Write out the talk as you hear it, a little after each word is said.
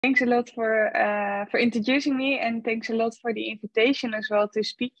Thanks a lot for introducing me, and thanks a lot for the invitation as well to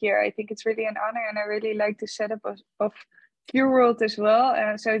speak here. I think it's really an honor, and I really like the setup of QWorld as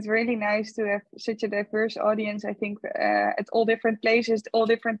well. So it's really nice to have such a diverse audience, I think, at all different places, all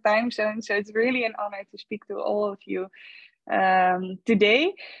different time zones. So it's really an honor to speak to all of you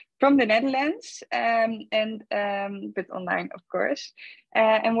today from the Netherlands, but online, of course.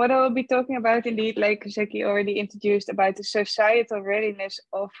 And what I will be talking about, indeed, like Zeki already introduced, about the societal readiness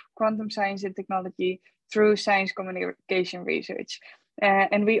of quantum science and technology through science communication research.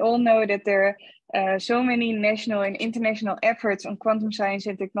 And we all know that there are so many national and international efforts on quantum science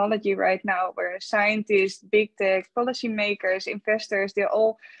and technology right now, where scientists, big tech, policymakers, investors, they're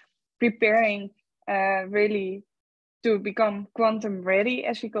all preparing really to become quantum ready,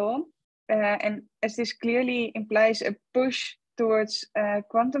 as we call. And as this clearly implies a push towards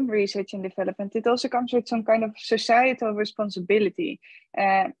quantum research and development, it also comes with some kind of societal responsibility.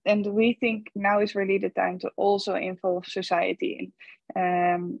 And we think now is really the time to also involve society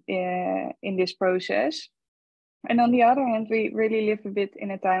in this process. And on the other hand, we really live a bit in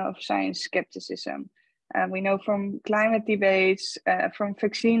a time of science skepticism. We know from climate debates, from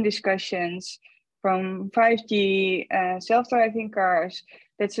vaccine discussions, from 5G, self-driving cars,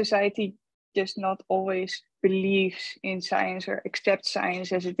 that society just not always believes in science or accepts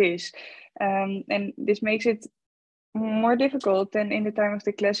science as it is. And this makes it more difficult than in the time of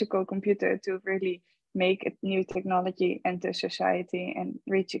the classical computer to really make a new technology enter society and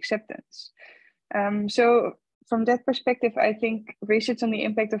reach acceptance. So from that perspective, I think research on the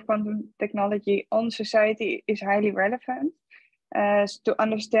impact of quantum technology on society is highly relevant. To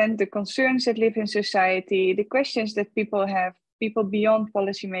understand the concerns that live in society, the questions that people have, people beyond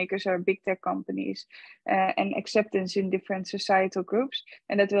policymakers or big tech companies, and acceptance in different societal groups.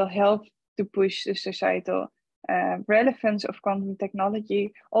 And that will help to push the societal relevance of quantum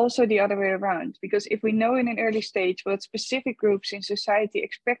technology, also the other way around. Because if we know in an early stage what specific groups in society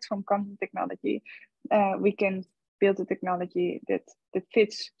expect from quantum technology, we can build a technology that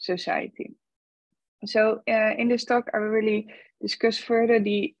fits society. So in this talk, I will really discuss further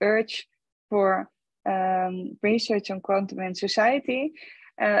the urge for research on quantum and society.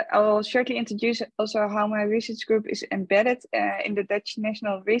 I will shortly introduce also how my research group is embedded in the Dutch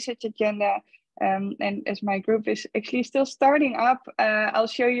National Research Agenda. And as my group is actually still starting up, I'll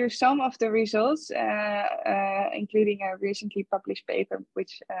show you some of the results, including a recently published paper,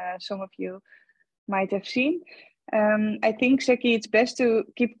 which some of you might have seen. I think, Zeki, it's best to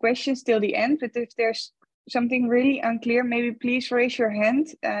keep questions till the end, but if there's something really unclear, maybe please raise your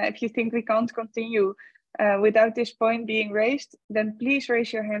hand. If you think we can't continue without this point being raised, then please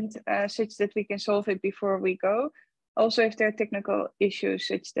raise your hand such that we can solve it before we go. Also, if there are technical issues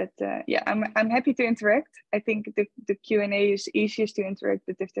such that, yeah, I'm happy to interact. I think the Q&A is easiest to interact,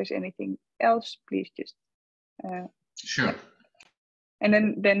 but if there's anything else, please just... Sure. Yeah.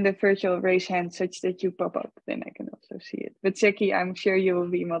 And then the virtual raise hand such that you pop up, then I can also see it. But Zeki, I'm sure you will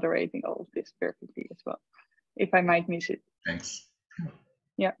be moderating all of this perfectly as well, if I might miss it. Thanks.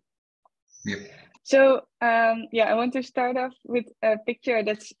 Yeah. Yep. So yeah, I want to start off with a picture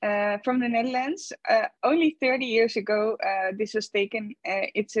that's from the Netherlands. Only 30 years ago, this was taken.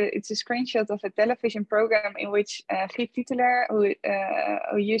 It's a screenshot of a television program in which Giet Titelaar,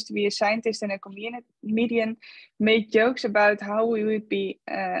 who used to be a scientist and a comedian, made jokes about how we would be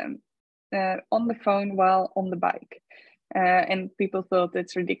on the phone while on the bike. And people thought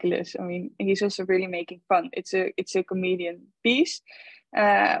that's ridiculous. I mean, he's also really making fun. It's a comedian piece.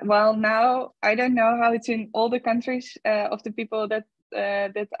 Well, now I don't know how it's in all the countries of the people that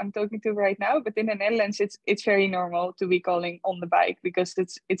I'm talking to right now, but in the Netherlands, it's very normal to be calling on the bike because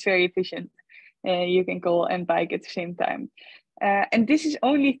it's very efficient. You can call and bike at the same time. And this is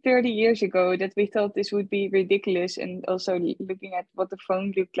only 30 years ago that we thought this would be ridiculous, and also looking at what the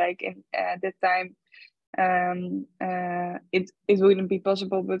phone looked like in that time. It wouldn't be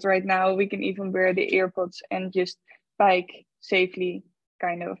possible, but right now we can even wear the earpods and just bike safely,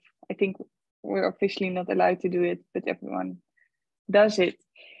 kind of. I think we're officially not allowed to do it, but everyone does it.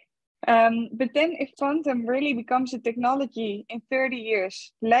 But then if quantum really becomes a technology in 30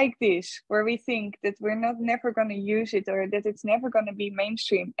 years like this, where we think that we're never going to use it, or that it's never going to be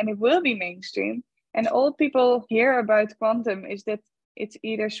mainstream, and it will be mainstream, and all people hear about quantum is that it's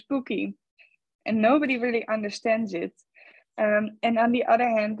either spooky and nobody really understands it. And on the other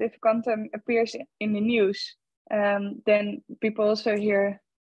hand, if quantum appears in the news, then people also hear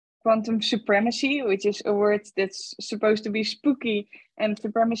quantum supremacy, which is a word that's supposed to be spooky, and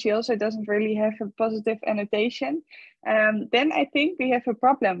supremacy also doesn't really have a positive annotation. Then I think we have a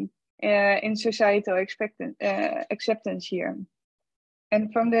problem in societal acceptance here.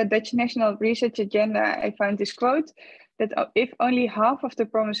 And from the Dutch National Research Agenda, I found this quote that if only half of the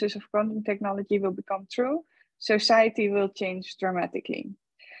promises of quantum technology will become true, society will change dramatically.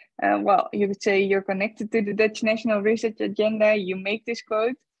 Well, you could say you're connected to the Dutch National Research Agenda, you make this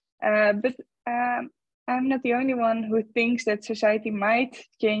quote, but I'm not the only one who thinks that society might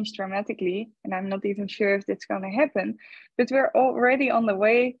change dramatically, and I'm not even sure if that's going to happen, but we're already on the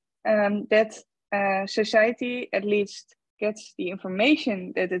way that society at least gets the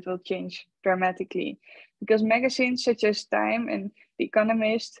information that it will change dramatically, because magazines such as Time and The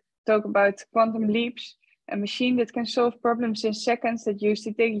Economist talk about quantum leaps, a machine that can solve problems in seconds that used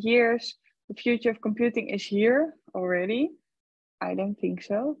to take years. The future of computing is here already. I don't think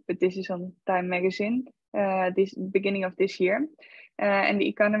so, but this is on Time magazine, this beginning of this year. And The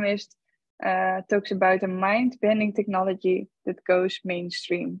Economist talks about a mind-bending technology that goes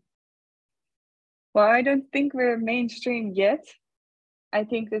mainstream. Well, I don't think we're mainstream yet. I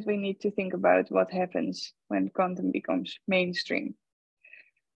think that we need to think about what happens when quantum becomes mainstream.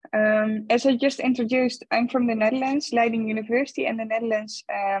 As I just introduced, I'm from the Netherlands, Leiden University, and the Netherlands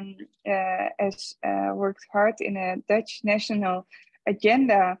has worked hard in a Dutch national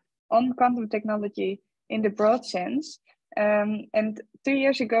agenda on quantum technology in the broad sense. And 2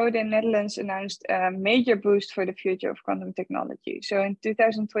 years ago, the Netherlands announced a major boost for the future of quantum technology. So in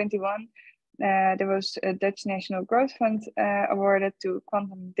 2021, there was a Dutch National Growth Fund awarded to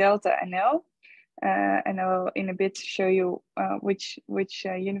Quantum Delta NL. And I'll in a bit show you which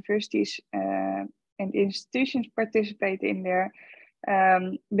universities and institutions participate in there.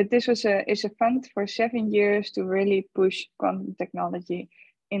 But this is a fund for 7 years to really push quantum technology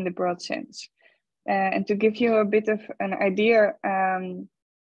in the broad sense. And to give you a bit of an idea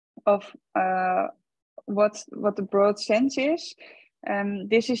of what the broad sense is,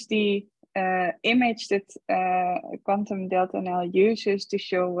 this is the image that Quantum Delta NL uses to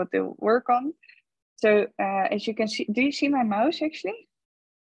show what they work on. So as you can see, do you see my mouse actually?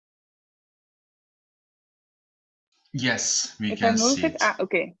 Yes, we if can I move see it.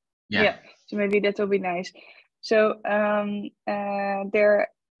 Okay. Yeah. So maybe that will be nice. So there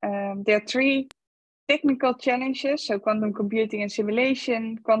are 3 technical challenges. So quantum computing and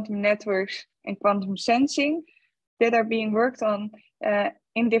simulation, quantum networks, and quantum sensing that are being worked on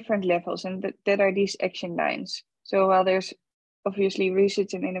in different levels, and that are these action lines. So while there's obviously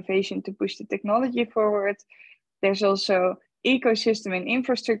research and innovation to push the technology forward, there's also ecosystem and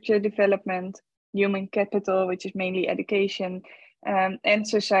infrastructure development, human capital, which is mainly education, and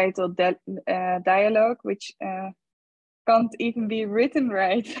societal dialogue, which can't even be written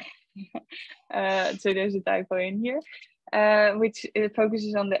right. So there's a typo in here, which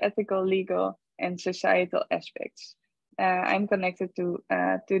focuses on the ethical, legal, and societal aspects. I'm connected to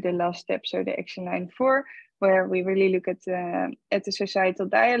the last step, so the action line 4, where we really look at the societal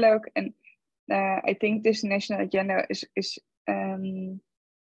dialogue. And I think this national agenda is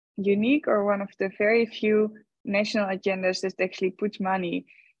unique, or one of the very few national agendas that actually puts money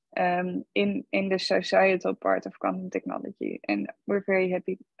in the societal part of quantum technology, and we're very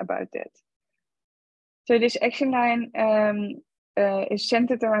happy about that. So this action line is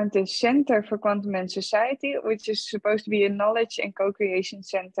centered around the Center for Quantum and Society, which is supposed to be a knowledge and co-creation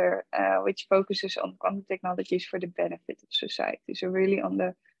center, which focuses on quantum technologies for the benefit of society. So really on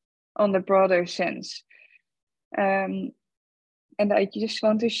the broader sense. And I just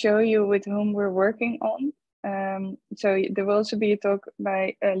want to show you with whom we're working on. So there will also be a talk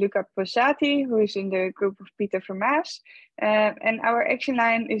by Luca Posati, who is in the group of Peter Vermaas. And our action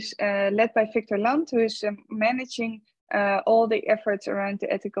line is led by Victor Land, who is managing all the efforts around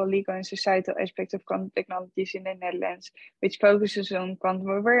the ethical, legal, and societal aspects of quantum technologies in the Netherlands, which focuses on quantum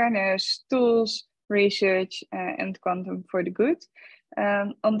awareness, tools, research, and quantum for the good.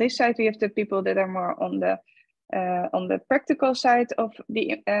 On this side, we have the people that are more on the practical side of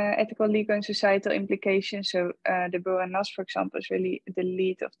the ethical, legal, and societal implications. So Deborah Nas, for example, is really the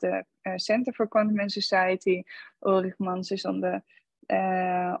lead of the Center for Quantum and Society. Ulrich Mans is on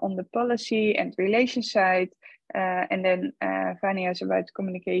the policy and relations side. And then Vania is about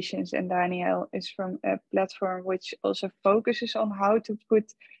communications, and Daniel is from a platform which also focuses on how to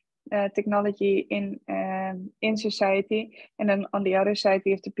put technology in society. And then on the other side,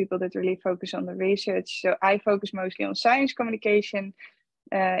 we have the people that really focus on the research. So I focus mostly on science communication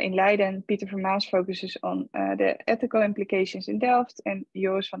in Leiden. Peter Vermaas focuses on the ethical implications in Delft, and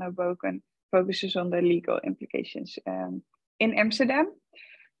Joris van Hoboken focuses on the legal implications in Amsterdam.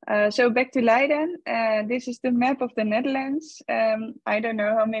 So back to Leiden. This is the map of the Netherlands. I don't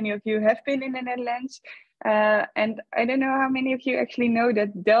know how many of you have been in the Netherlands. And I don't know how many of you actually know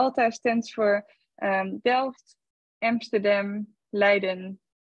that Delta stands for Delft, Amsterdam, Leiden,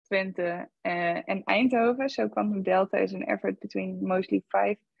 Twente, and Eindhoven. So Quantum Delta is an effort between mostly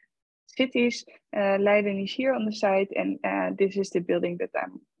 5 cities. Leiden is here on the site, and this is the building that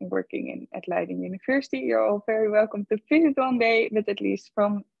I'm working in at Leiden University. You're all very welcome to visit one day, but at least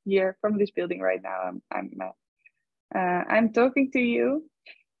from here, from this building right now, I'm talking to you.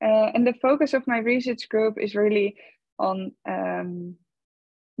 And the focus of my research group is really on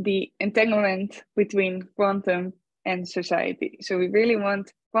the entanglement between quantum and society. So we really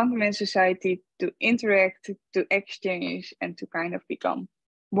want quantum and society to interact, to exchange, and to kind of become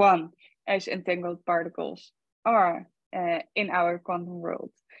one, as entangled particles are in our quantum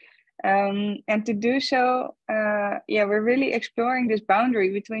world. And to do so, we're really exploring this boundary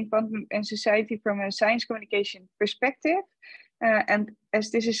between quantum and society from a science communication perspective. And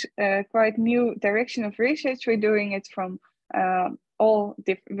as this is quite new direction of research, we're doing it from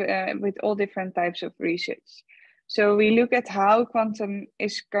with all different types of research. So we look at how quantum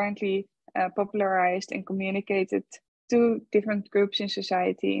is currently popularized and communicated to different groups in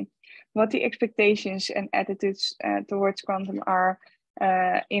society, what the expectations and attitudes towards quantum are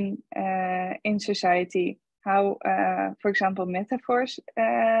in society, how, for example, metaphors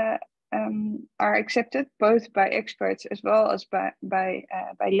are accepted both by experts as well as by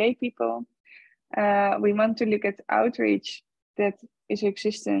lay people. We want to look at outreach that is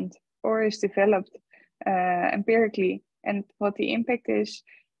existent or is developed empirically and what the impact is.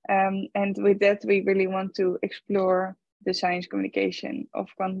 And with that, we really want to explore the science communication of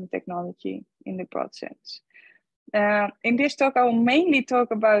quantum technology in the broad sense. In this talk, I will mainly talk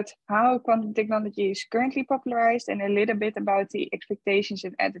about how quantum technology is currently popularized and a little bit about the expectations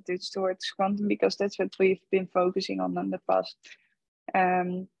and attitudes towards quantum, because that's what we've been focusing on in the past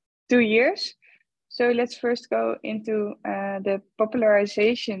 2 years. So let's first go into the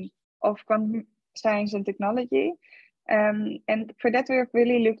popularization of quantum science and technology. And for that, we've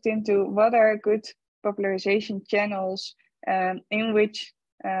really looked into what are good popularization channels in which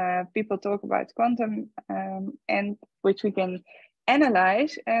people talk about quantum and which we can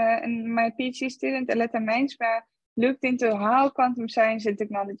analyze. And my PhD student, Aletta Mijnsma, looked into how quantum science and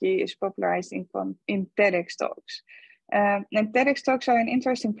technology is popularized in TEDx talks. And TEDx talks are an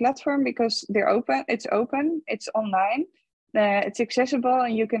interesting platform because they're open, it's online, it's accessible,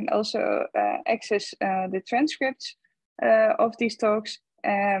 and you can also access the transcripts of these talks.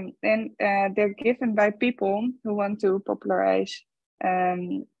 And they're given by people who want to popularize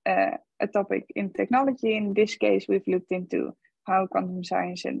a topic in technology. In this case, we've looked into how quantum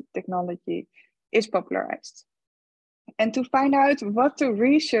science and technology is popularized. And to find out what to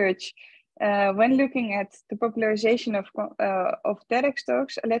research when looking at the popularization of TEDx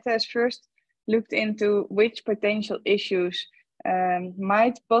talks, Aletta has first looked into which potential issues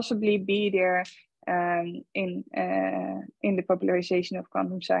might possibly be there in the popularization of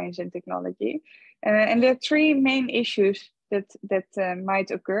quantum science and technology. And there are 3 main issues that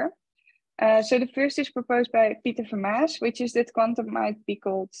might occur. So the first is proposed by Peter Vermaas, which is that quantum might be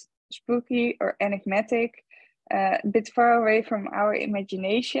called spooky or enigmatic, a bit far away from our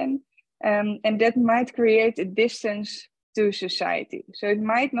imagination, and that might create a distance to society. So it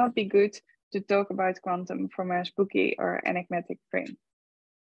might not be good to talk about quantum from a spooky or enigmatic frame.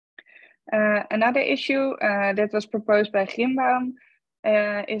 Another issue that was proposed by Grimbaum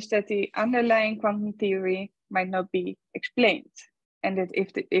is that the underlying quantum theory might not be explained, and that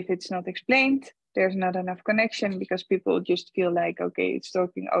if it's not explained, there's not enough connection because people just feel like, okay, it's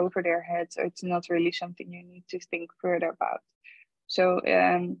talking over their heads, or it's not really something you need to think further about. So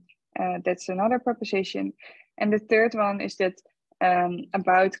that's another proposition. And the third one is that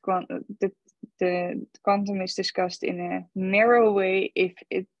about the quantum is discussed in a narrow way if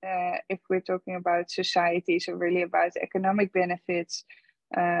we're talking about society, so really about economic benefits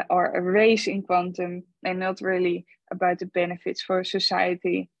or a race in quantum, and not really about the benefits for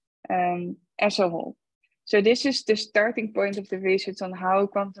society as a whole. So this is the starting point of the research on how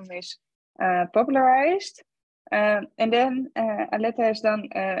quantum is popularized. And then Aletta has done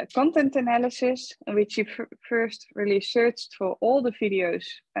content analysis, in which she first really searched for all the videos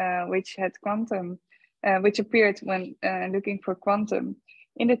which had quantum, which appeared when looking for quantum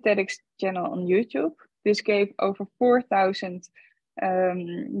in the TEDx channel on YouTube. This gave over 4,000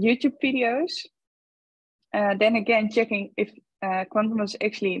 YouTube videos. Then again, checking if quantum was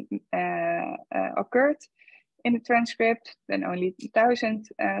actually occurred in the transcript, then only 1,000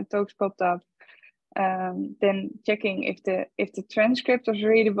 talks popped up. Then checking if the transcript was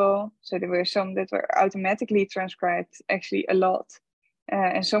readable. So there were some that were automatically transcribed, actually a lot,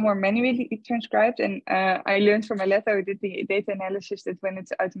 and some were manually transcribed. And I learned from Aletta, who did the data analysis, that when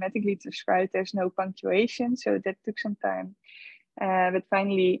it's automatically transcribed, there's no punctuation, so that took some time. But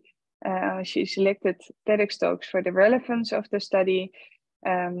finally, she selected TEDx talks for the relevance of the study,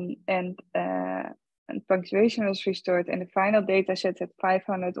 and punctuation was restored, and the final data set had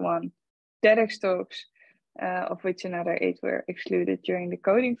 501 TEDx talks, of which another 8 were excluded during the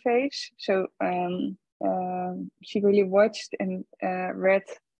coding phase. So she really watched and read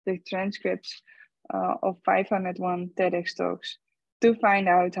the transcripts of 501 TEDx talks to find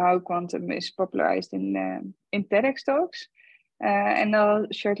out how quantum is popularized in TEDx talks. And I'll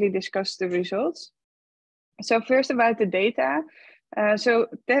shortly discuss the results. So first about the data. So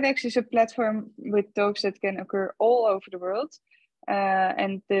TEDx is a platform with talks that can occur all over the world.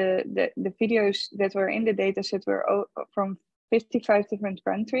 And the videos that were in the dataset were from 55 different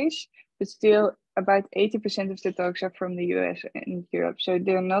countries, but still about 80% of the talks are from the US and Europe. So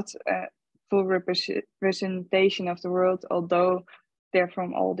they're not a full representation of the world, although they're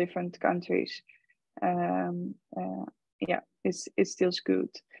from all different countries. Yeah, it's still good.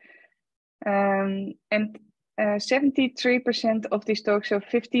 And 73% of these talks, so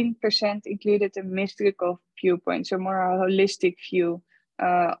 15%, included a mystical viewpoint, so more a holistic view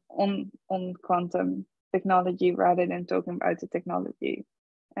on quantum technology rather than talking about the technology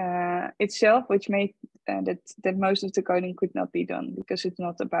itself, which made that most of the coding could not be done because it's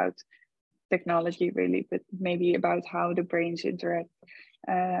not about technology really, but maybe about how the brains interact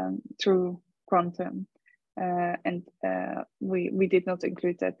through quantum. And we did not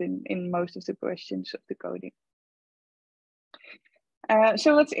include that in most of the questions of the coding.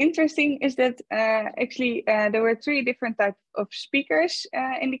 So what's interesting is that actually there were 3 different types of speakers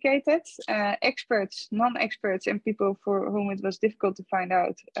indicated: experts, non-experts, and people for whom it was difficult to find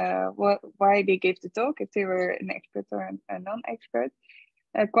out why they gave the talk, if they were an expert or a non-expert.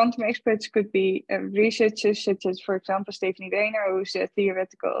 Quantum experts could be researchers such as, for example, Stephanie Rayner, who's a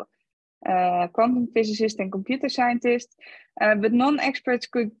theoretical quantum physicist and computer scientist, but non-experts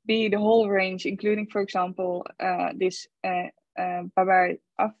could be the whole range, including, for example, this Babar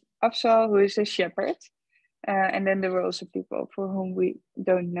Afzal, who is a shepherd, and then there were also people for whom we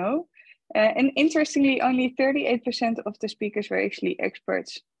don't know. And interestingly, only 38% of the speakers were actually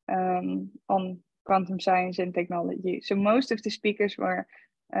experts on quantum science and technology. So most of the speakers were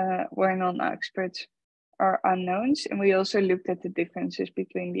non-experts or unknowns, and we also looked at the differences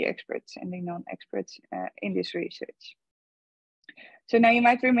between the experts and the non-experts in this research. So now you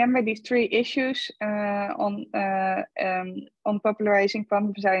might remember these 3 issues on popularizing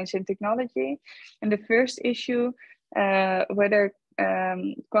quantum science and technology. And the first issue, whether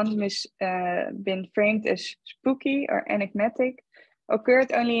quantum has been framed as spooky or enigmatic,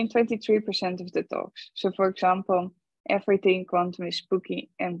 occurred only in 23% of the talks. So for example, everything quantum is spooky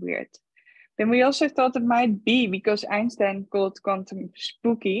and weird. Then we also thought it might be because Einstein called quantum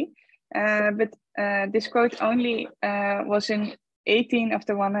spooky, but this quote only was in 18 of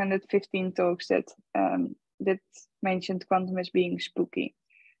the 115 talks that mentioned quantum as being spooky.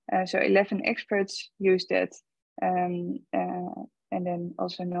 So 11 experts used that, and then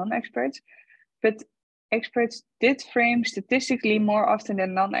also non-experts. But experts did frame statistically more often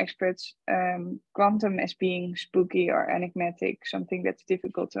than non-experts quantum as being spooky or enigmatic, something that's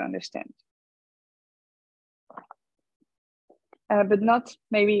difficult to understand. But not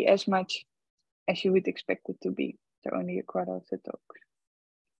maybe as much as you would expect it to be. So only a quarter of the talk.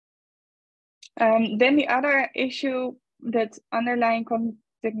 Then the other issue that underlying quantum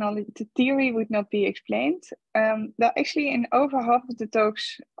technology, the theory would not be explained. Actually, in over half of the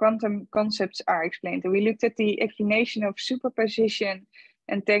talks, quantum concepts are explained. And we looked at the explanation of superposition,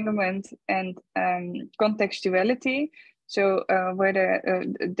 entanglement, and contextuality. So whether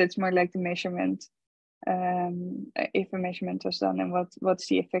that's more like the measurement, if a measurement was done, and what's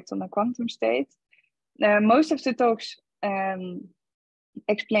the effect on the quantum state. Most of the talks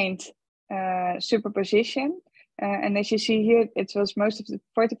explained superposition. And as you see here, it was most of the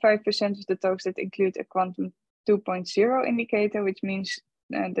 45% of the talks that include a quantum 2.0 indicator, which means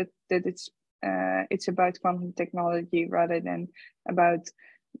that it's about quantum technology rather than about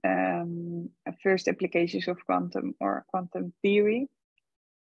first applications of quantum or quantum theory.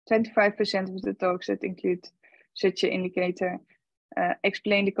 25% of the talks that include such an indicator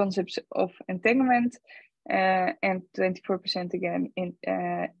explain the concepts of entanglement, and 24% again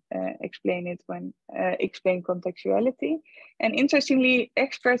explain contextuality. And interestingly,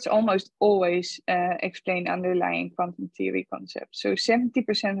 experts almost always explain underlying quantum theory concepts. So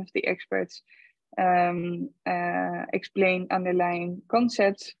 70% of the experts explain underlying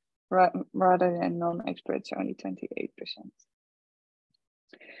concepts rather than non-experts, only 28%.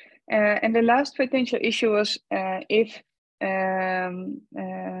 And the last potential issue was if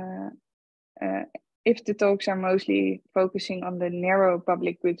if the talks are mostly focusing on the narrow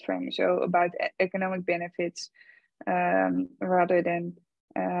public good frame, so about economic benefits rather than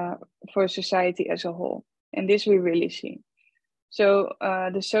for society as a whole. And this we really see. So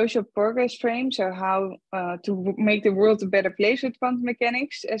the social progress frame, so how to make the world a better place with quantum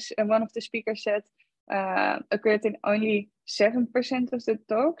mechanics, as one of the speakers said, occurred in only 7% of the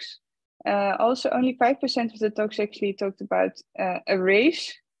talks. Also, only 5% of the talks actually talked about a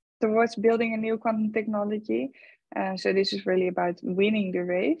race towards building a new quantum technology. So this is really about winning the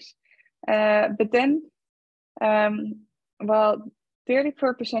race. But then, well,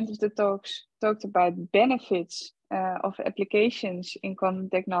 34% of the talks talked about benefits of applications in quantum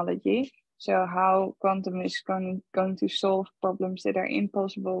technology. So how quantum is going to solve problems that are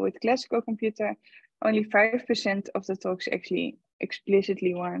impossible with classical computer. Only 5% of the talks actually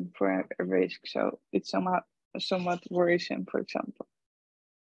explicitly warn for a risk. So it's somewhat worrisome, for example.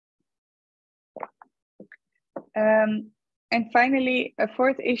 And finally, a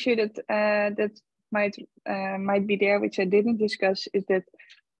fourth issue that might be there, which I didn't discuss, is that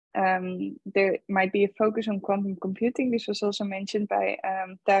there might be a focus on quantum computing. This was also mentioned by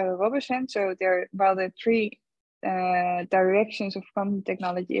Tara Robertson. So while there are three directions of quantum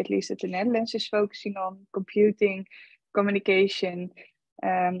technology, at least that the Netherlands is focusing on: computing, communication,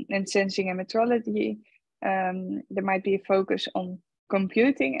 and sensing and metrology. There might be a focus on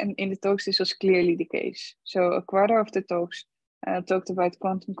computing, and in the talks this was clearly the case. So a quarter of the talks talked about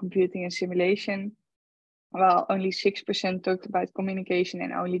quantum computing and simulation, while only 6% talked about communication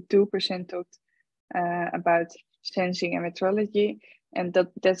and only 2% talked about sensing and metrology. And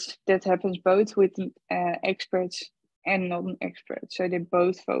that happens both with experts and non-experts. So they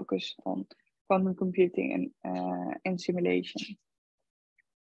both focus on quantum computing and simulation.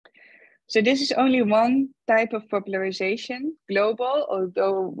 So this is only one type of popularization, global,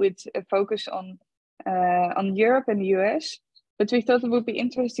 although with a focus on Europe and the US. But we thought it would be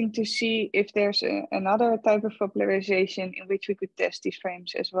interesting to see if there's another type of popularization in which we could test these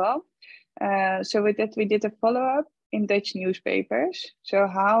frames as well. So with that, we did a follow-up in Dutch newspapers. So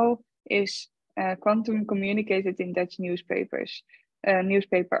how is quantum communicated in Dutch newspapers,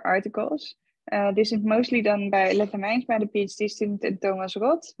 newspaper articles? This is mostly done by Letta Mijnsma, the PhD student, and Thomas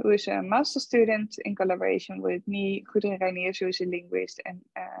Roth, who is a master student in collaboration with me, Gudrun Reiniers, who is a linguist, and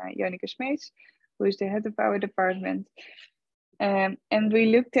Jonneke Smeets, who is the head of our department. And we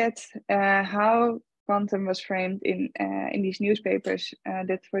looked at how quantum was framed in these newspapers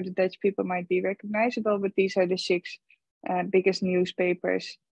that for the Dutch people might be recognizable, but these are the 6 biggest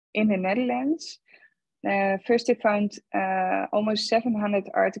newspapers in the Netherlands. First, they found almost 700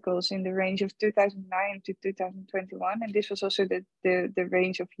 articles in the range of 2009 to 2021, and this was also the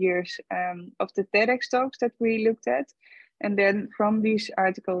range of years of the TEDx talks that we looked at. And then from these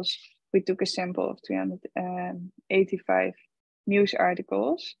articles, we took a sample of 385 news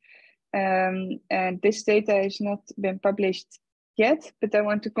articles. And this data has not been published yet, but I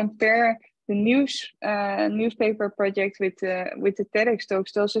want to compare the newspaper project with the TEDx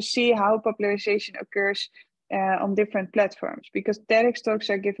talks to also see how popularization occurs on different platforms, because TEDx talks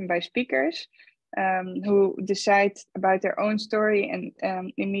are given by speakers who decide about their own story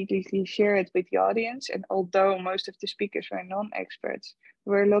and immediately share it with the audience. And although most of the speakers were non-experts,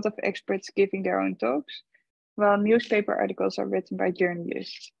 there were a lot of experts giving their own talks, while newspaper articles are written by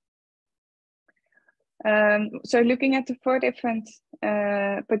journalists. So looking at the 4 different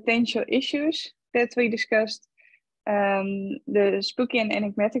potential issues that we discussed, the spooky and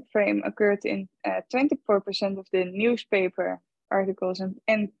enigmatic frame occurred in 24% of the newspaper articles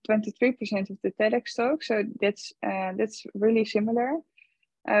and 23% of the TEDx talks. So that's really similar.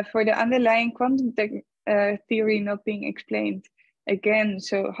 For the underlying quantum theory not being explained, again,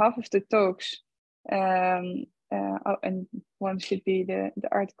 so half of the talks, and one should be the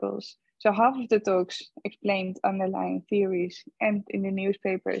articles. So half of the talks explained underlying theories, and in the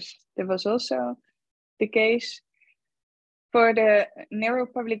newspapers, that was also the case. For the narrow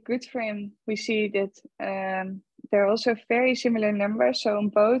public good frame, we see that there are also very similar numbers. So on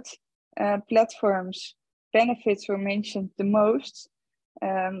both platforms, benefits were mentioned the most,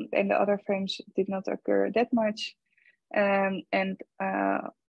 and the other frames did not occur that much. And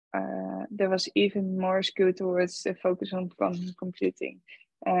there was even more skewed towards the focus on quantum computing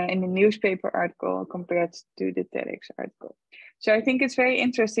in the newspaper article compared to the TEDx article. So I think it's very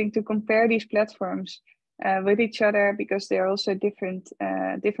interesting to compare these platforms with each other, because there are also different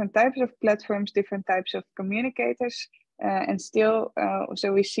types of platforms, different types of communicators, and still,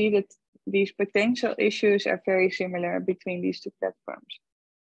 so we see that these potential issues are very similar between these 2 platforms.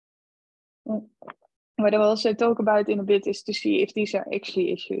 What I will also talk about in a bit is to see if these are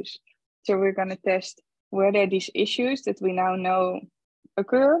actually issues. So we're going to test whether these issues that we now know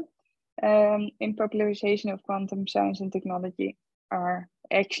occur in popularization of quantum science and technology are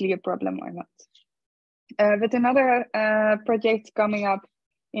actually a problem or not. But another project coming up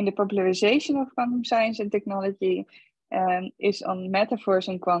in the popularization of quantum science and technology is on metaphors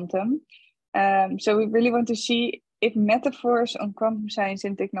in quantum. So we really want to see if metaphors on quantum science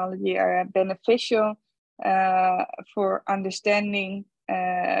and technology are beneficial for understanding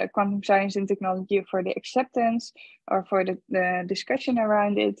quantum science and technology, for the acceptance or for the discussion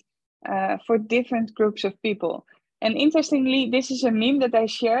around it for different groups of people. And interestingly, this is a meme that I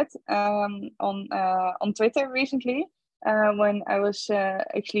shared on Twitter recently when I was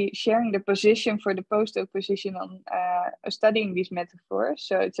actually sharing the position for the postdoc position on studying these metaphors.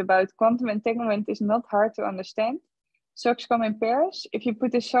 So it's about quantum entanglement is not hard to understand. Socks come in pairs. If you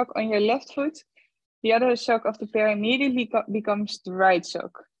put a sock on your left foot, the other sock of the pair immediately becomes the right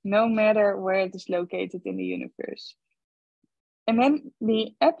sock, no matter where it is located in the universe. And then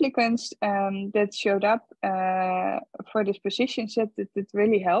the applicants that showed up for this position said that it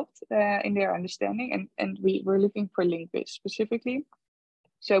really helped in their understanding. And we were looking for linguists specifically,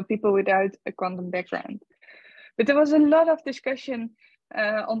 so people without a quantum background. But there was a lot of discussion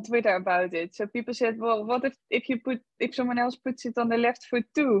on Twitter about it. So people said, well, what if someone else puts it on the left foot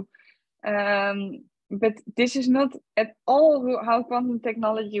too? But this is not at all how quantum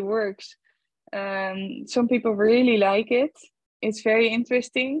technology works. Some people really like it. It's very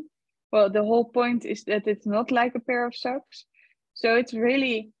interesting. Well, the whole point is that it's not like a pair of socks. So it's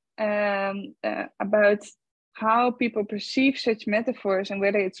really about how people perceive such metaphors and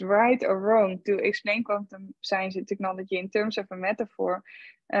whether it's right or wrong to explain quantum science and technology in terms of a metaphor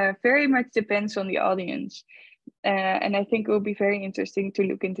very much depends on the audience. And I think it will be very interesting to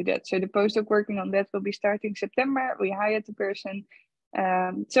look into that. So the postdoc working on that will be starting September. We hired the person.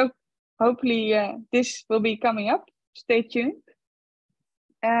 So hopefully this will be coming up. Stay tuned.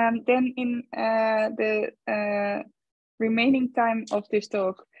 Then in the remaining time of this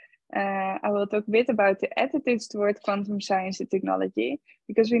talk, I will talk a bit about the attitudes toward quantum science and technology,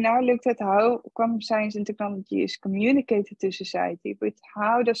 because we now looked at how quantum science and technology is communicated to society, but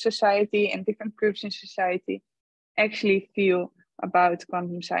how does society and different groups in society actually feel about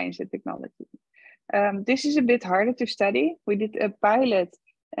quantum science and technology. This is a bit harder to study. We did a pilot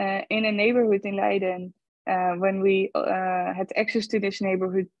in a neighborhood in Leiden when we had access to this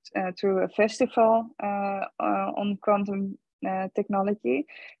neighborhood through a festival on quantum technology.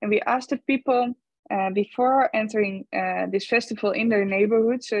 And we asked the people before entering this festival in their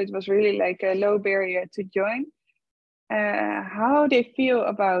neighborhood, so it was really like a low barrier to join, how they feel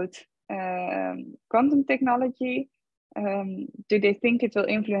about quantum technology. Do they think it will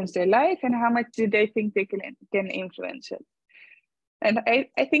influence their life, and how much do they think they can influence it? And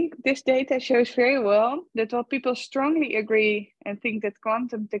I think this data shows very well that while people strongly agree and think that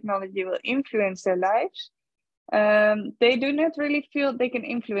quantum technology will influence their lives, they do not really feel they can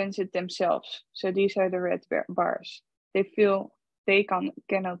influence it themselves. So these are the red bars. They feel they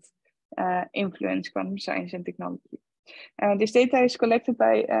cannot influence quantum science and technology. This data is collected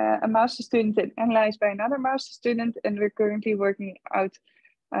by a master student and analyzed by another master student, and we're currently working out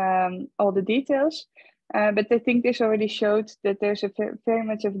all the details. But I think this already showed that there's a very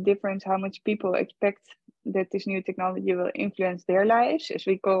much of a difference how much people expect that this new technology will influence their lives, as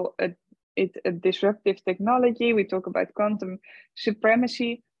we call it a disruptive technology. We talk about quantum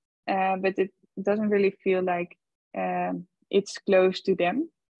supremacy, but it doesn't really feel like it's close to them.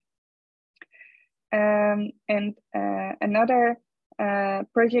 And another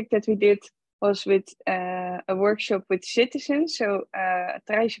project that we did was with a workshop with citizens. So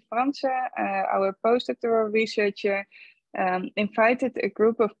Thijsje Franse, our postdoctoral researcher, invited a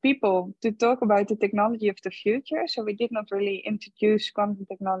group of people to talk about the technology of the future. So we did not really introduce quantum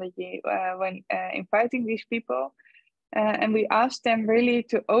technology when inviting these people. And we asked them really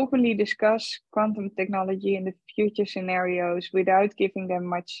to openly discuss quantum technology in the future scenarios without giving them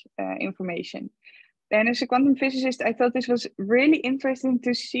much information. And as a quantum physicist, I thought this was really interesting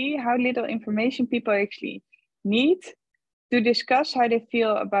to see how little information people actually need to discuss how they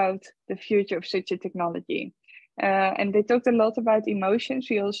feel about the future of such a technology. And they talked a lot about emotions.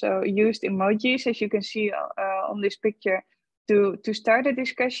 We also used emojis, as you can see on this picture, to start a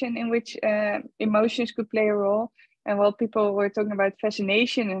discussion in which emotions could play a role. And while people were talking about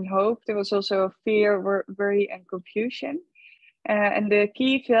fascination and hope, there was also fear, worry, and confusion. And the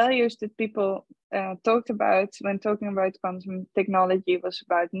key values that people talked about when talking about quantum technology was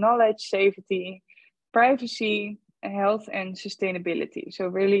about knowledge, safety, privacy, health, and sustainability. So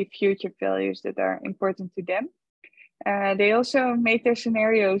really future values that are important to them. They also made their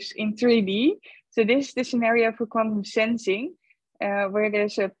scenarios in 3D. So this is the scenario for quantum sensing, where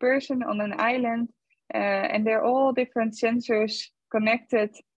there's a person on an island, and they're all different sensors connected.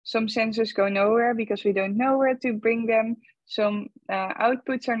 Some sensors go nowhere because we don't know where to bring them. Some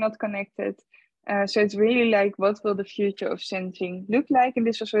outputs are not connected. So it's really like, what will the future of sensing look like? And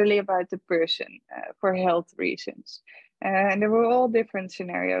this was really about the person for health reasons. And there were all different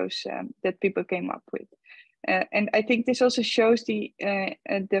scenarios that people came up with. And I think this also shows the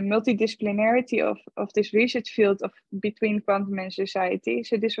multidisciplinarity of this research field between quantum and society.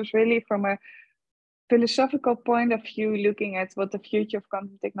 So this was really from a philosophical point of view, looking at what the future of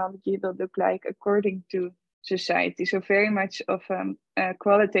quantum technology will look like according to society. So very much of a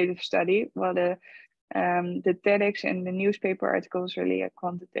qualitative study, while the TEDx and the newspaper article is really a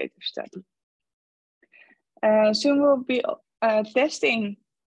quantitative study. Soon we'll be testing,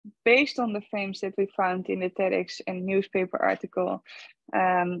 based on the frames that we found in the TEDx and newspaper article,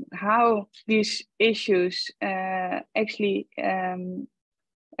 how these issues actually,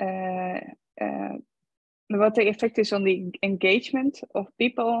 what the effect is on the engagement of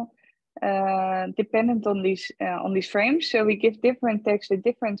people dependent on these frames. So we give different texts with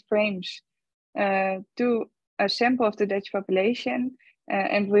different frames to a sample of the Dutch population,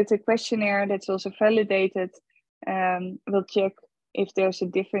 and with a questionnaire that's also validated, we'll check if there's a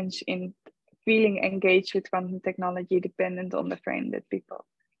difference in feeling engaged with quantum technology dependent on the frame that people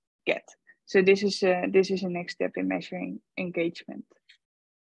get. So this is a next step in measuring engagement.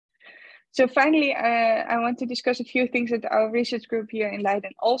 So finally, I want to discuss a few things that our research group here in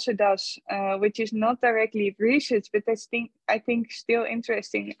Leiden also does, which is not directly research, but I think still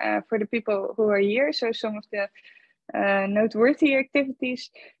interesting for the people who are here. So some of the noteworthy activities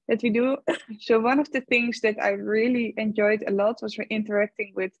that we do. So one of the things that I really enjoyed a lot was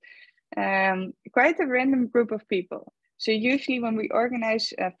interacting with quite a random group of people. So usually when we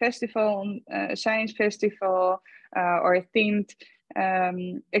organize a festival, a science festival, or a themed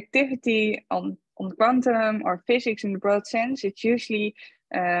activity on quantum or physics in the broad sense, it's usually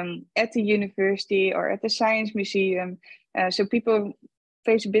at the university or at the science museum. So people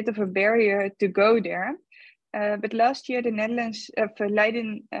face a bit of a barrier to go there. But last year, the Netherlands,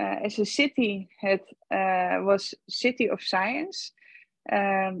 Leiden as a city was City of Science.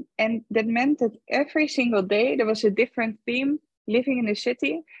 And that meant that every single day there was a different theme living in the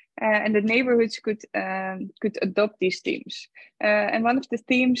city, and the neighborhoods could adopt these themes. And one of the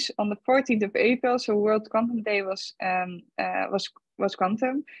themes on the 14th of April, so World Quantum Day, was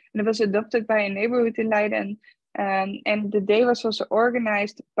quantum, and it was adopted by a neighborhood in Leiden. And the day was also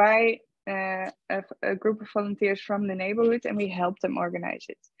organized by a group of volunteers from the neighborhood, and we helped them organize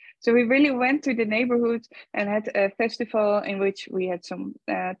it. So we really went to the neighborhood and had a festival in which we had some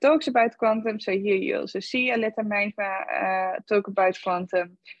talks about quantum. So here you also see Aletta Mijnva talk about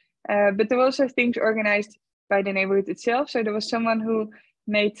quantum. But there were also things organized by the neighborhood itself. So there was someone who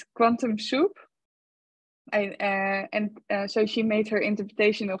made quantum soup. So she made her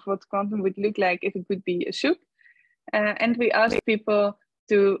interpretation of what quantum would look like if it would be a soup. And we asked people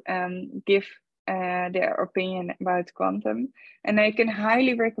to give their opinion about quantum. And I can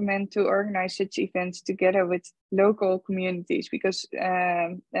highly recommend to organize such events together with local communities, because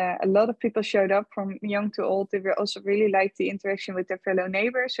a lot of people showed up from young to old. They were also really liked the interaction with their fellow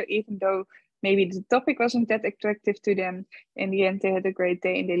neighbors. So even though maybe the topic wasn't that attractive to them, in the end they had a great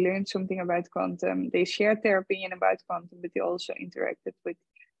day and they learned something about quantum. They shared their opinion about quantum, but they also interacted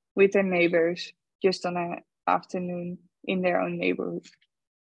with their neighbors just on an afternoon in their own neighborhood.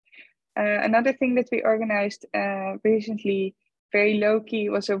 Another thing that we organized recently, very low-key,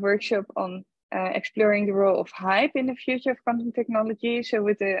 was a workshop on exploring the role of hype in the future of quantum technology. So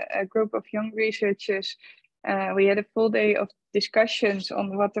with a group of young researchers, we had a full day of discussions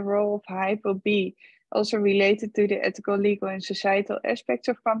on what the role of hype will be, also related to the ethical, legal, and societal aspects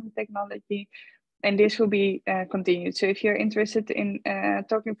of quantum technology. And this will be continued. So if you're interested in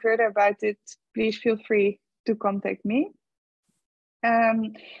talking further about it, please feel free to contact me.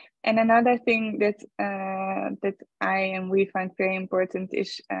 And another thing that I and we find very important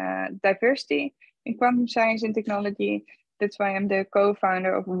is diversity in quantum science and technology. That's why I'm the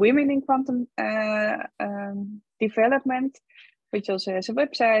co-founder of Women in Quantum Development, which also has a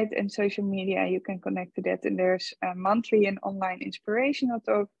website and social media. You can connect to that. And there's monthly and online inspirational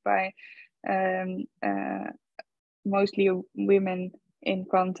talk by mostly women in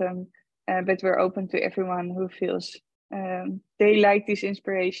quantum, but we're open to everyone who feels they like these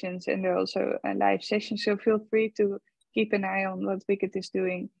inspirations, and there are also live sessions. So feel free to keep an eye on what Wicked is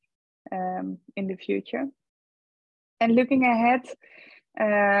doing in the future. And looking ahead,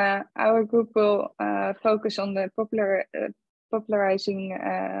 Our group will focus on the popularizing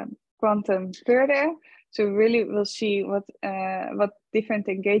quantum further. So really we'll see what different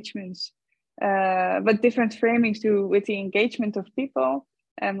engagements, what different framings do with the engagement of people.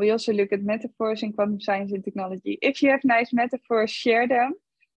 And we also look at metaphors in quantum science and technology. If you have nice metaphors, share them,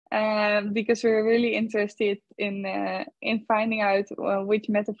 because we're really interested in finding out which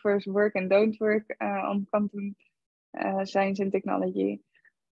metaphors work and don't work on quantum science and technology.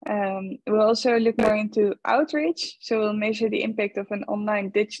 We'll also look more into outreach. So we'll measure the impact of an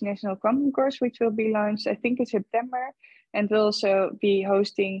online Dutch national quantum course, which will be launched, I think, in September. And we'll also be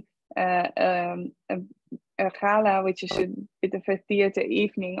hosting a gala, which is a bit of a theater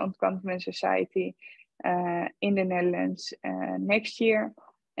evening on quantum and society in the Netherlands next year.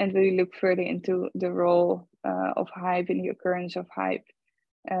 And we look further into the role of hype and the occurrence of hype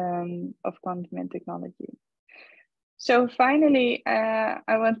of quantum and technology. So finally,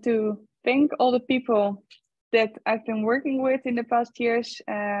 I want to thank all the people that I've been working with in the past years.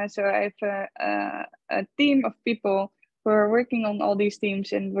 So I have a team of people who are working on all these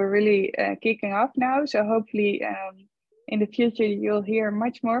themes, and we're really kicking off now. So hopefully in the future, you'll hear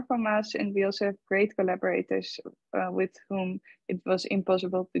much more from us. And we also have great collaborators with whom it was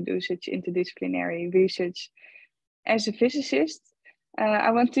impossible to do such interdisciplinary research as a physicist.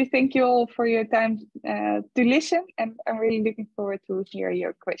 I want to thank you all for your time to listen, and I'm really looking forward to hear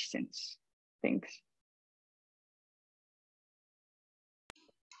your questions. Thanks.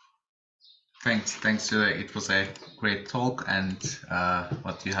 Thanks. It was a great talk, and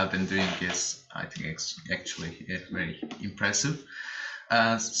what you have been doing is, I think, actually very impressive.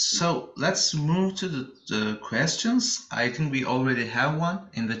 So let's move to the questions. I think we already have one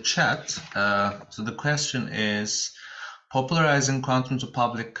in the chat. So the question is, popularizing quantum to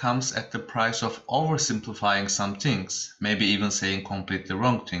public comes at the price of oversimplifying some things, maybe even saying completely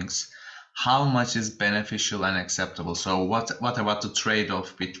wrong things. How much is beneficial and acceptable? So what about the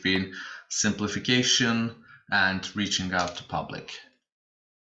trade-off between simplification and reaching out to public?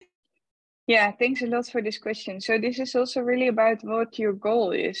 Yeah, thanks a lot for this question. So this is also really about what your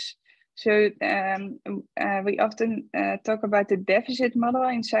goal is. So we often talk about the deficit model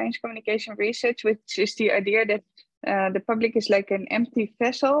in science communication research, which is the idea that the public is like an empty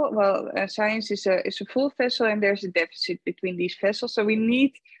vessel. Well, science is a full vessel, and there's a deficit between these vessels. So we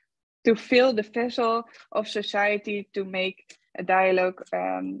need to fill the vessel of society to make a dialogue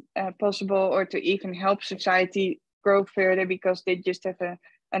possible, or to even help society grow further, because they just have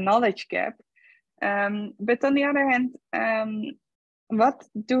a knowledge gap. But on the other hand, what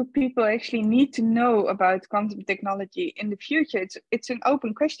do people actually need to know about quantum technology in the future? It's an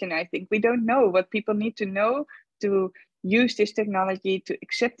open question, I think. We don't know what people need to know to use this technology, to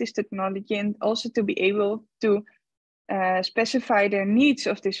accept this technology, and also to be able to specify their needs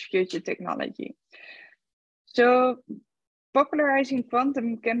of this future technology. So popularizing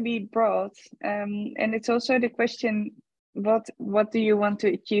quantum can be broad, and it's also the question, what do you want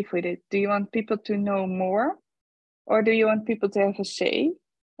to achieve with it? Do you want people to know more, or do you want people to have a say?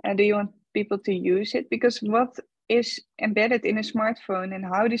 And do you want people to use it? Because what is embedded in a smartphone and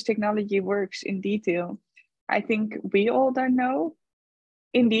how this technology works in detail, I think we all don't know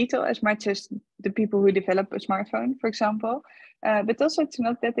in detail as much as the people who develop a smartphone, for example. But also it's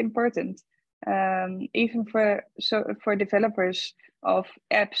not that important. Even for developers of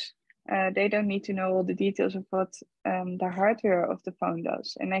apps, they don't need to know all the details of what the hardware of the phone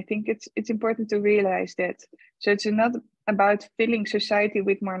does. And I think it's important to realize that. So it's not about filling society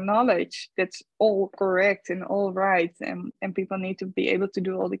with more knowledge that's all correct and all right, and people need to be able to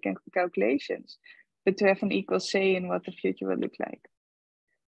do all the calculations, but to have an equal say in what the future will look like.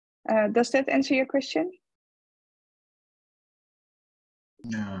 Does that answer your question?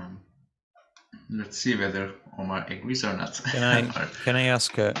 Let's see whether Omar agrees or not. Can I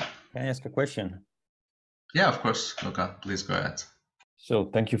ask a question? Yeah, of course, Luca. Please go ahead. So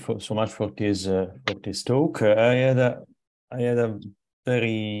thank you so much for this talk. I had a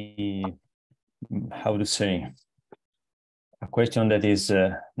very, how to say, a question that is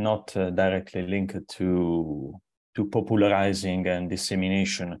not directly linked to popularizing and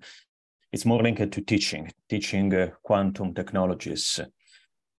dissemination. It's more linked to teaching quantum technologies.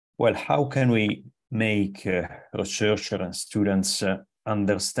 Well, how can we make researchers and students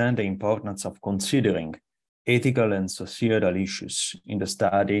understand the importance of considering ethical and societal issues in the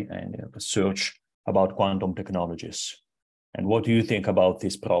study and research about quantum technologies? And what do you think about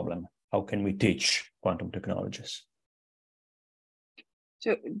this problem? How can we teach quantum technologies?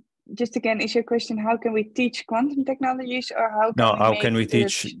 So, just again, is your question, how can we teach quantum technologies, or how can we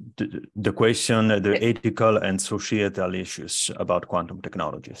teach the question, the ethical and societal issues about quantum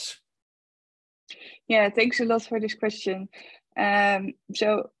technologies. Yeah, thanks a lot for this question.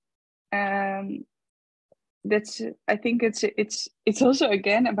 That's, I think it's also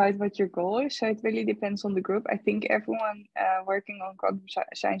again about what your goal is. So it really depends on the group. I think everyone working on quantum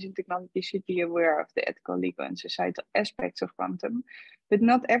science and technology should be aware of the ethical, legal, and societal aspects of quantum, but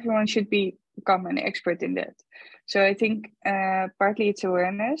not everyone should become an expert in that. So I think partly it's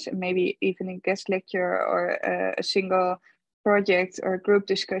awareness, and maybe even a guest lecture or a single project or group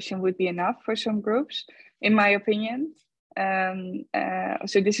discussion would be enough for some groups, in my opinion.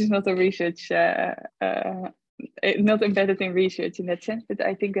 So this is not a research, not embedded in research in that sense, but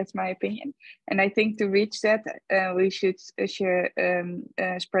I think that's my opinion. And I think to reach that, we should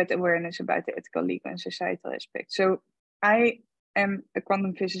spread awareness about the ethical, legal, and societal aspects. So I am a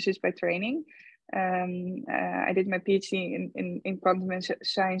quantum physicist by training. I did my PhD in quantum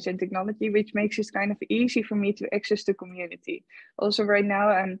science and technology, which makes it kind of easy for me to access the community. Also right now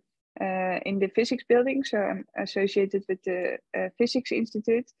I'm in the physics building, so I'm associated with the Physics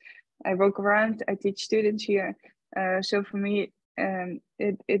Institute. I walk around, I teach students here. So for me,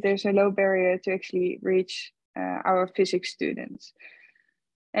 there's a low barrier to actually reach our physics students.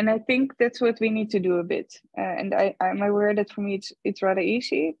 And I think that's what we need to do a bit. And I'm aware that for me, it's rather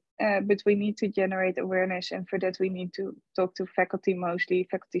easy, but we need to generate awareness. And for that, we need to talk to faculty, mostly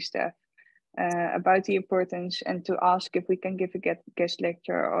faculty staff, about the importance, and to ask if we can give a guest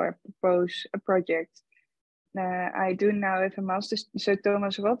lecture or propose a project. I do now have a master's, so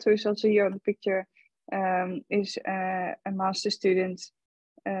Thomas Watt, who is also here on the picture, is a master's student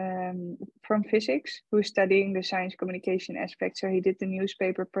from physics, who is studying the science communication aspect. So he did the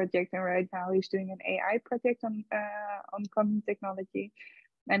newspaper project, and right now he's doing an AI project on quantum technology.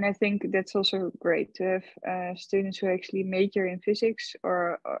 And I think that's also great to have students who actually major in physics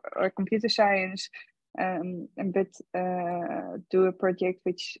or computer science, but do a project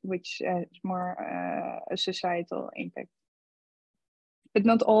which has more a societal impact. But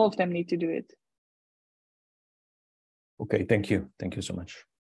not all of them need to do it. Okay, thank you. Thank you so much.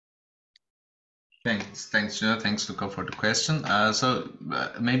 Thanks, Joe. Thanks, Luca, for the question.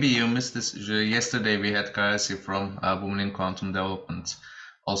 Maybe you missed this. Yesterday we had Karasi from Women in Quantum Development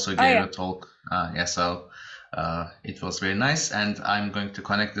also gave a talk. It was very nice, and I'm going to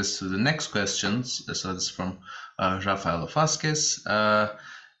connect this to the next questions. So this is from Rafael Vasquez.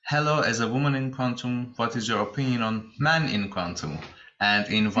 Hello, as a woman in quantum, what is your opinion on man in quantum?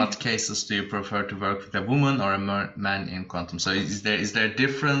 And in what cases do you prefer to work with a woman or a man in quantum? So is there a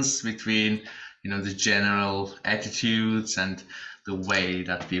difference between, the general attitudes and the way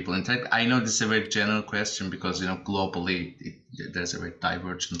that people interact? I know this is a very general question because, globally there's a very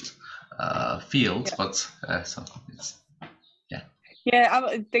divergent field, but so it's, yeah.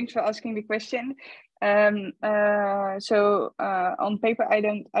 Yeah, thanks for asking the question. So on paper, I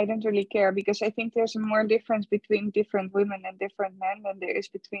don't really care, because I think there's more difference between different women and different men than there is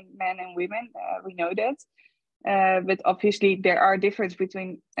between men and women. We know that, but obviously there are differences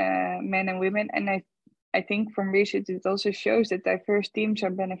between men and women, and I think from research it also shows that diverse teams are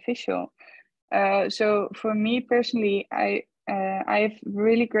beneficial. So for me personally, I have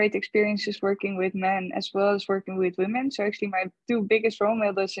really great experiences working with men as well as working with women. So actually my two biggest role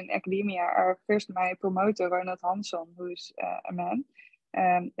models in academia are first my promoter, Ronald Hansson, who's a man.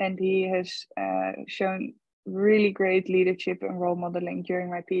 And he has shown really great leadership and role modeling during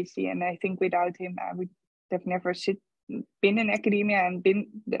my PhD. And I think without him, I would have never been in academia and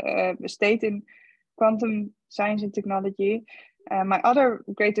stayed in quantum science and technology. My other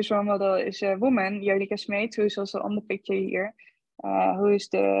greatest role model is a woman, Jolika Smeets, who is also on the picture here, who is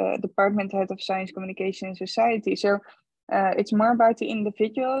the department head of science, communication, and society. So it's more about the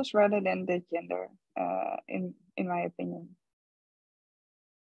individuals rather than the gender, in my opinion.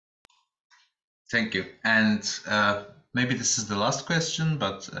 Thank you. And maybe this is the last question,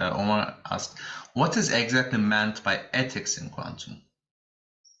 but Omar asked, what is exactly meant by ethics in quantum?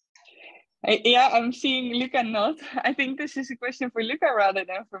 I'm seeing Luca nod. I think this is a question for Luca rather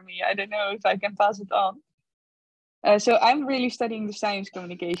than for me. I don't know if I can pass it on. So I'm really studying the science,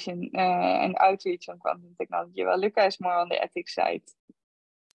 communication, and outreach on quantum technology, while Luca is more on the ethics side.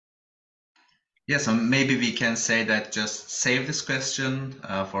 Yeah, so maybe we can say that just save this question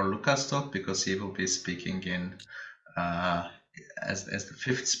for Luca's talk, because he will be speaking in as the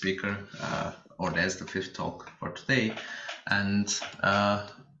fifth speaker, or as the fifth talk for today. And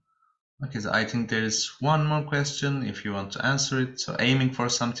okay, so I think there is one more question if you want to answer it. So aiming for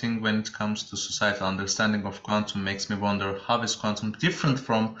something when it comes to societal understanding of quantum makes me wonder, how is quantum different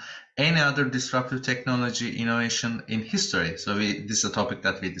from any other disruptive technology innovation in history. So this is a topic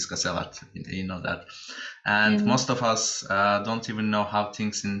that we discuss a lot, you know that. And most of us don't even know how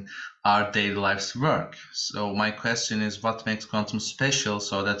things in our daily lives work. So my question is, what makes quantum special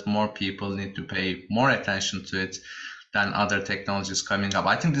so that more people need to pay more attention to it than other technologies coming up?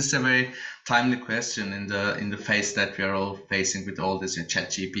 I think this is a very timely question in the phase that we are all facing with all this,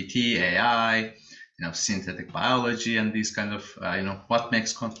 ChatGPT, AI, synthetic biology, and these kind of, what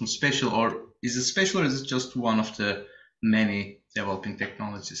makes quantum special, or is it special, or is it just one of the many developing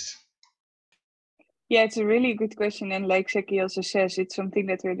technologies? Yeah, it's a really good question. And like Zeki also says, it's something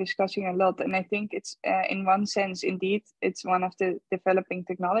that we're discussing a lot. And I think it's, in one sense, indeed, it's one of the developing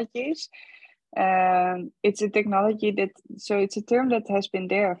technologies. It's a technology so it's a term that has been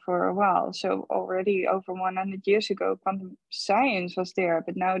there for a while. So already over 100 years ago, quantum science was there,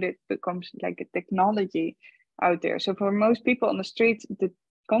 but now it becomes like a technology out there. So for most people on the street, the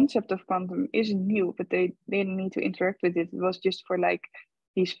concept of quantum isn't new, but they didn't need to interact with it. It was just for like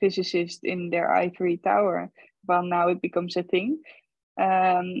these physicists in their ivory tower. Well, now it becomes a thing.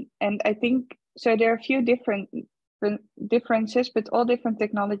 And I think, so there are a few different differences, but all different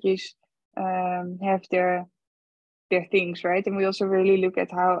technologies have their things, right? And we also really look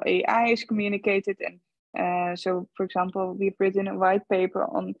at how AI is communicated. And so, for example, we've written a white paper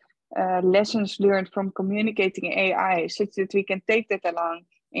on lessons learned from communicating AI, such that we can take that along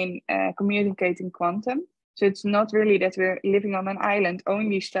in communicating quantum. So it's not really that we're living on an island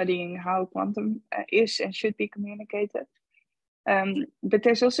only studying how quantum is and should be communicated. But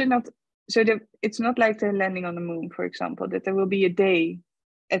there's also not, so it's not like the landing on the moon, for example, that there will be a day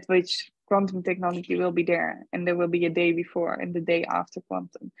at which quantum technology will be there, and there will be a day before and the day after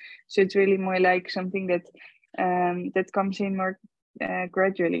quantum. So it's really more like something that that comes in more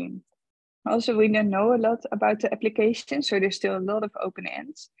gradually. Also, we don't know a lot about the application, so there's still a lot of open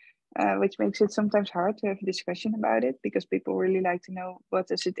ends, which makes it sometimes hard to have a discussion about it, because people really like to know what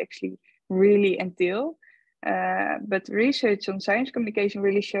does it actually really entail. But research on science communication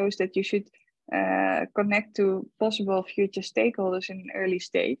really shows that you should connect to possible future stakeholders in an early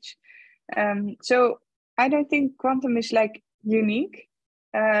stage. So I don't think quantum is like unique,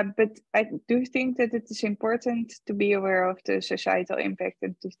 but I do think that it is important to be aware of the societal impact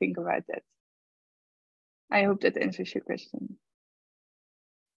and to think about that. I hope that answers your question.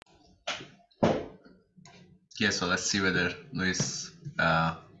 Yeah, so let's see whether Luis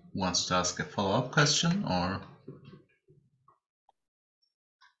wants to ask a follow-up question, or...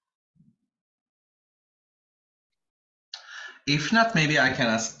 If not, maybe I can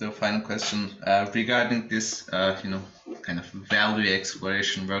ask the final question regarding this, kind of value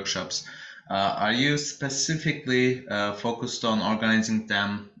exploration workshops. Are you specifically focused on organizing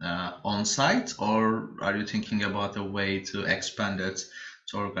them on site, or are you thinking about a way to expand it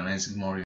to organizing more